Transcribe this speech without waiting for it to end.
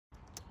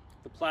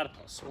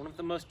platypus, one of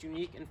the most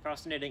unique and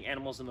fascinating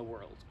animals in the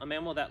world, a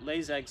mammal that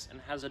lays eggs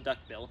and has a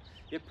duckbill,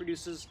 yet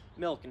produces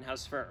milk and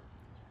has fur.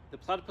 The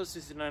platypus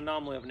is an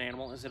anomaly of an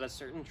animal as it has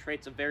certain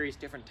traits of various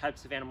different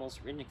types of animals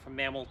ranging from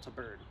mammal to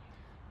bird.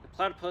 The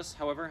platypus,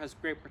 however, has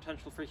great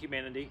potential for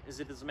humanity as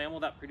it is a mammal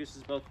that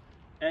produces both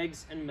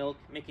eggs and milk,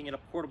 making it a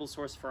portable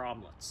source for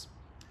omelets.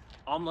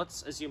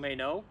 Omelets, as you may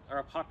know, are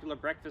a popular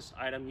breakfast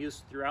item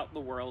used throughout the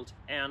world,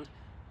 and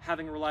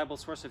having a reliable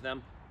source of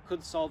them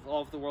could solve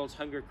all of the world's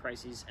hunger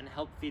crises and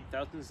help feed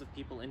thousands of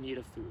people in need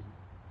of food.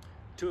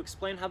 To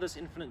explain how this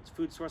infinite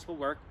food source will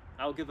work,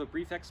 I will give a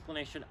brief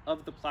explanation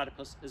of the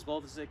platypus as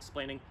well as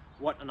explaining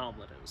what an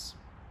omelette is.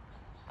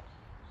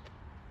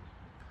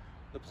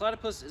 The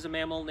platypus is a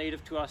mammal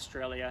native to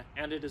Australia,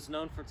 and it is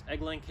known for its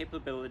egg-laying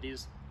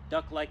capabilities,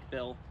 duck-like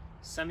bill,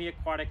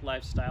 semi-aquatic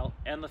lifestyle,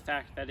 and the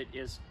fact that it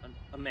is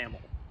a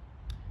mammal.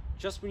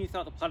 Just when you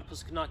thought the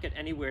platypus could not get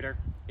any weirder,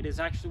 it is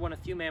actually one of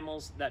few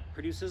mammals that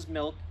produces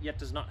milk yet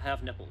does not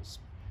have nipples.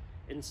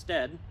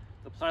 Instead,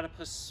 the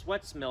platypus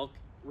sweats milk,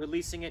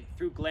 releasing it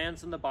through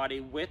glands in the body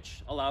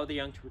which allow the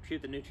young to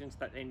retrieve the nutrients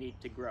that they need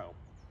to grow.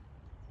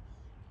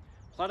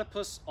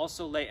 Platypus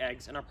also lay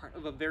eggs and are part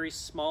of a very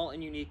small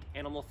and unique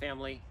animal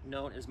family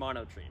known as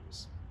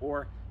monotremes,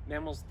 or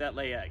mammals that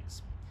lay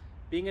eggs.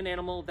 Being an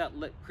animal that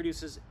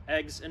produces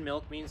eggs and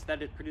milk means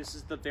that it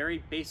produces the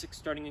very basic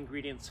starting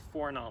ingredients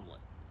for an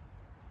omelet.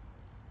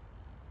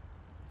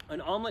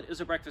 An omelette is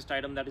a breakfast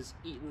item that is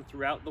eaten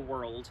throughout the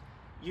world,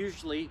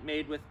 usually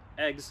made with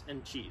eggs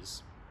and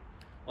cheese.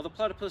 While the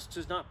platypus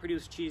does not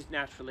produce cheese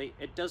naturally,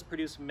 it does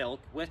produce milk,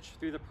 which,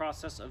 through the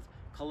process of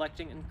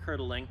collecting and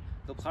curdling,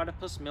 the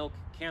platypus milk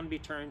can be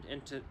turned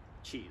into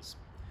cheese.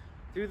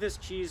 Through this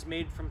cheese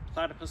made from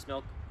platypus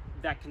milk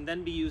that can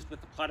then be used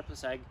with the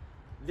platypus egg,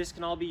 this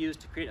can all be used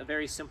to create a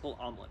very simple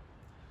omelet.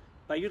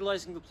 By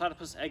utilizing the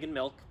platypus egg and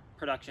milk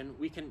production,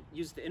 we can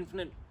use the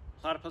infinite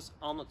platypus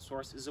omelet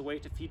source as a way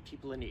to feed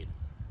people in need.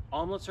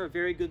 Omelets are a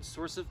very good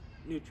source of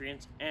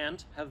nutrients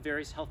and have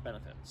various health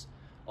benefits.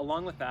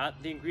 Along with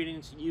that, the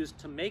ingredients used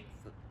to make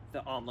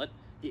the omelet,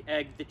 the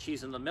egg, the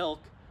cheese, and the milk,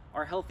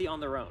 are healthy on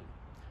their own.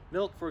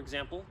 Milk, for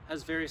example,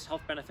 has various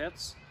health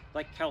benefits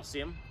like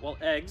calcium, while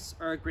eggs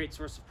are a great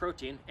source of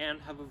protein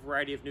and have a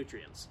variety of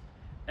nutrients.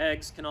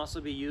 Eggs can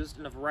also be used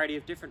in a variety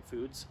of different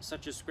foods,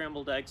 such as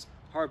scrambled eggs,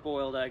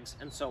 hard-boiled eggs,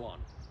 and so on.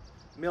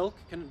 Milk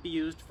can be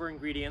used for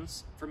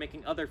ingredients for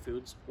making other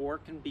foods, or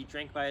can be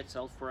drank by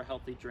itself for a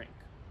healthy drink.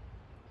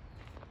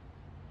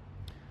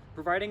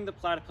 Providing the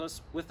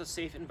platypus with a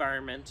safe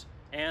environment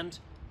and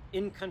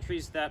in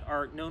countries that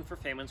are known for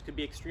famines could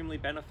be extremely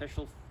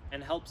beneficial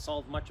and help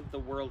solve much of the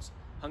world's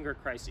hunger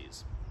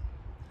crises.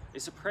 A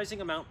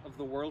surprising amount of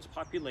the world's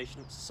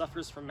population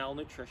suffers from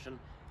malnutrition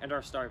and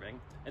are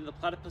starving, and the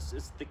platypus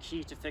is the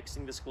key to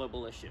fixing this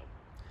global issue.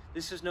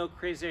 This is no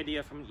crazy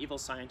idea from an evil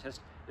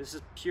scientist, this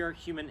is pure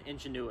human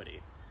ingenuity.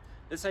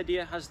 This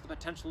idea has the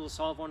potential to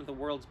solve one of the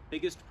world's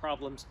biggest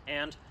problems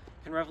and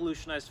can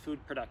revolutionize food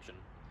production.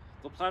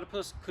 The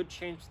platypus could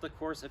change the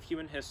course of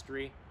human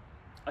history.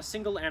 A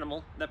single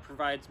animal that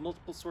provides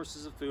multiple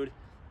sources of food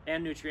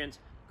and nutrients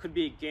could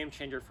be a game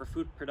changer for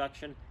food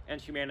production and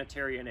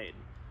humanitarian aid.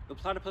 The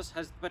platypus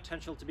has the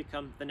potential to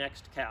become the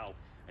next cow,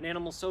 an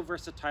animal so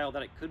versatile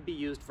that it could be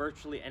used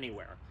virtually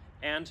anywhere,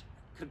 and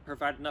could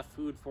provide enough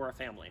food for a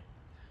family.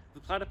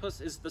 The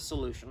platypus is the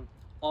solution.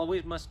 All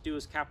we must do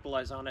is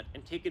capitalize on it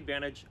and take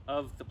advantage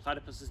of the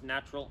platypus's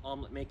natural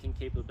omelet-making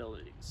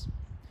capabilities.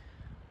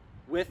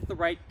 With the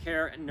right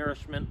care and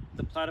nourishment,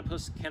 the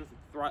platypus can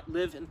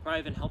live and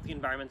thrive in healthy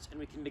environments, and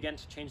we can begin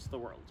to change the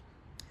world.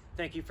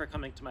 Thank you for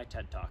coming to my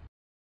TED Talk.